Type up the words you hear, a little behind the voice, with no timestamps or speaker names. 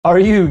Are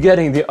you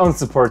getting the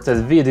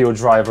unsupported video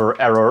driver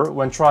error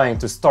when trying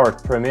to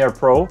start Premiere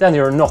Pro? Then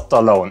you're not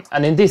alone.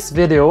 And in this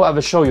video I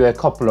will show you a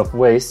couple of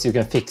ways you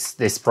can fix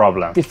this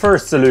problem. The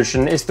first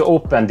solution is to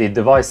open the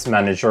device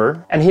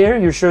manager, and here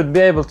you should be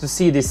able to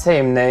see the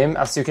same name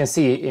as you can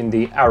see in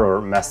the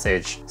error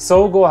message.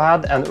 So go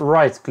ahead and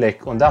right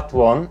click on that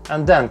one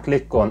and then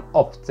click on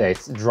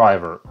Update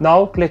Driver.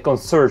 Now click on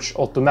Search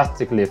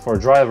automatically for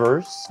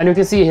drivers, and you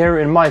can see here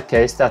in my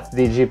case that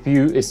the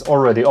GPU is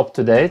already up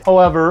to date.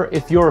 However,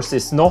 if yours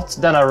is not,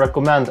 then I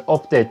recommend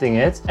updating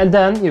it, and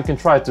then you can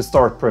try to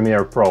start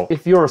Premiere Pro.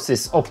 If yours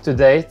is up to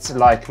date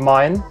like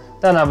mine,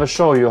 then I will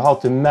show you how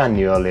to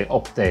manually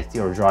update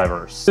your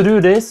drivers. To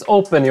do this,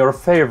 open your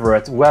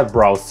favorite web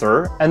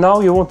browser, and now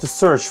you want to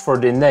search for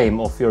the name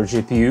of your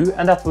GPU,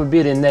 and that will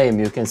be the name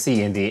you can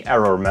see in the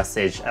error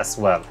message as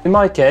well. In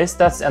my case,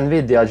 that's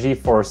NVIDIA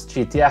GeForce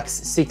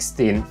GTX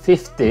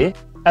 1650.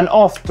 And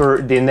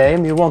after the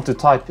name you want to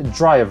type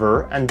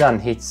driver and then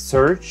hit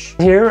search.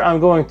 Here I'm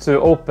going to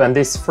open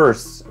this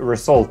first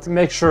result.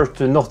 Make sure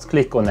to not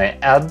click on an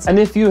ad. And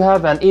if you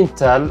have an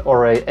Intel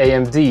or a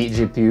AMD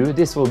GPU,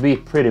 this will be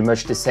pretty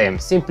much the same.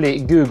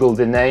 Simply Google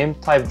the name,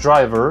 type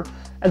driver,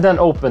 and then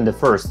open the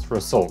first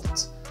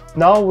result.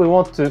 Now we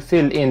want to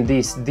fill in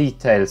these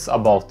details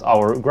about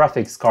our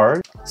graphics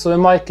card. So in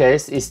my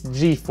case it's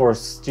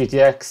GeForce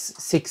GTX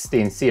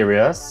 16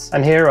 series,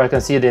 and here I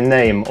can see the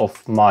name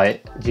of my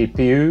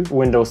GPU,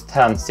 Windows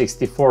 10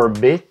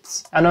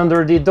 64-bit, and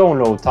under the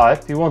download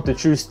type you want to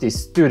choose the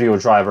studio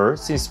driver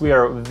since we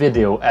are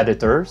video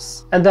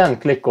editors, and then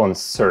click on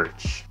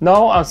search.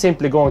 Now I'm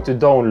simply going to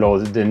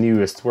download the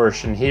newest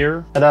version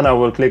here, and then I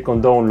will click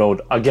on download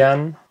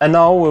again, and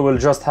now we will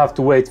just have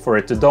to wait for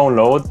it to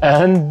download,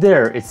 and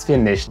there it's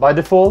finished. By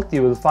default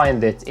you will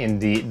find it in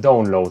the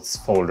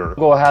downloads folder.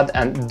 Go ahead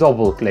and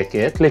double click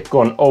it, click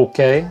on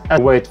OK,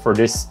 and wait for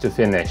this to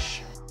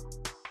finish.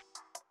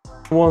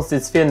 Once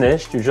it's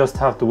finished you just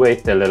have to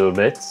wait a little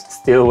bit.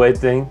 Still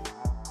waiting.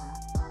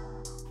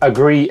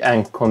 Agree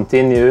and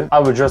continue. I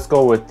will just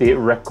go with the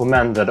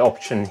recommended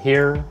option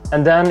here,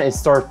 and then it's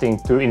starting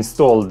to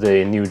install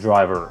the new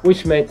driver,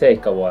 which may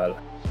take a while.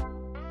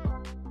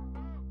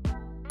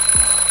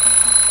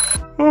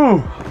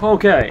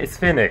 Okay, it's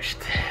finished.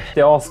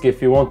 They ask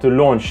if you want to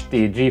launch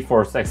the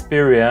GeForce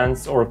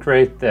experience or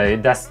create a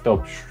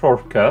desktop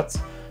shortcut.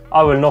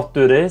 I will not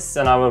do this,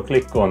 and I will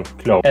click on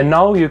close. And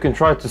now you can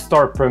try to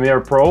start Premiere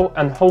Pro,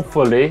 and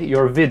hopefully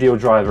your video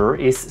driver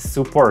is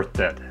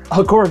supported.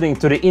 According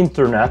to the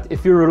internet,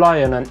 if you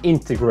rely on an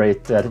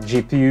integrated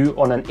GPU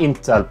on an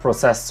Intel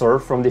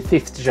processor from the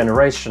 5th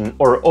generation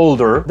or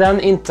older, then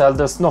Intel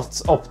does not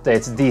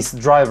update these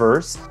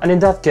drivers, and in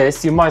that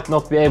case you might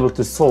not be able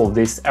to solve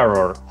this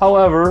error.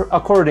 However,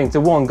 according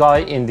to one guy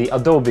in the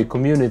Adobe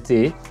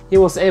community, he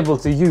was able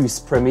to use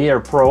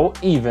Premiere Pro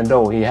even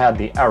though he had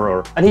the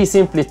error. And he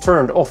simply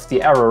turned off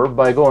the error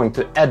by going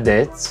to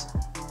Edit,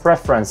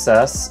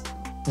 Preferences,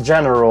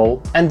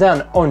 General, and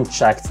then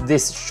unchecked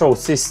this show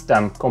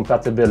system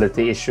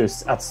compatibility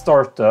issues at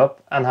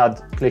startup and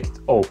had clicked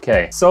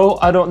OK. So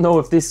I don't know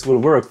if this will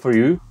work for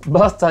you,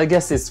 but I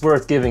guess it's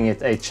worth giving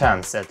it a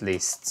chance at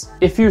least.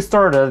 If you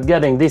started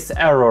getting this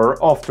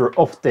error after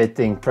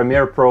updating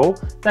Premiere Pro,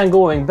 then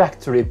going back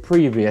to the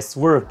previous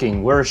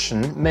working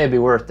version may be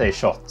worth a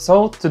shot.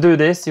 So to do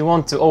this you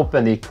want to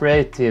open the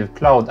Creative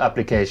Cloud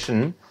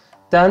application,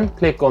 then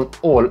click on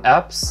All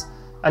Apps,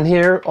 and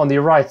here on the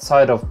right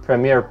side of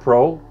Premiere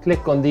Pro,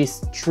 click on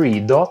these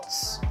 3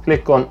 dots,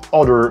 click on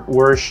Other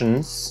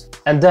Versions,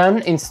 and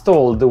then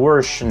install the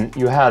version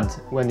you had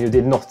when you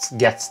did not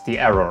get the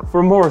error.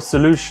 For more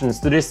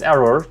solutions to this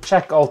error,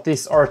 check out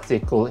this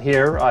article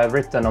here I've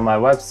written on my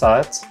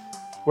website,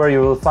 where you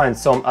will find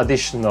some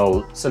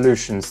additional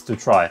solutions to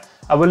try.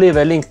 I will leave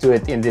a link to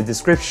it in the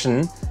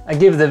description, and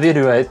give the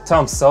video a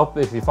thumbs up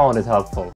if you found it helpful.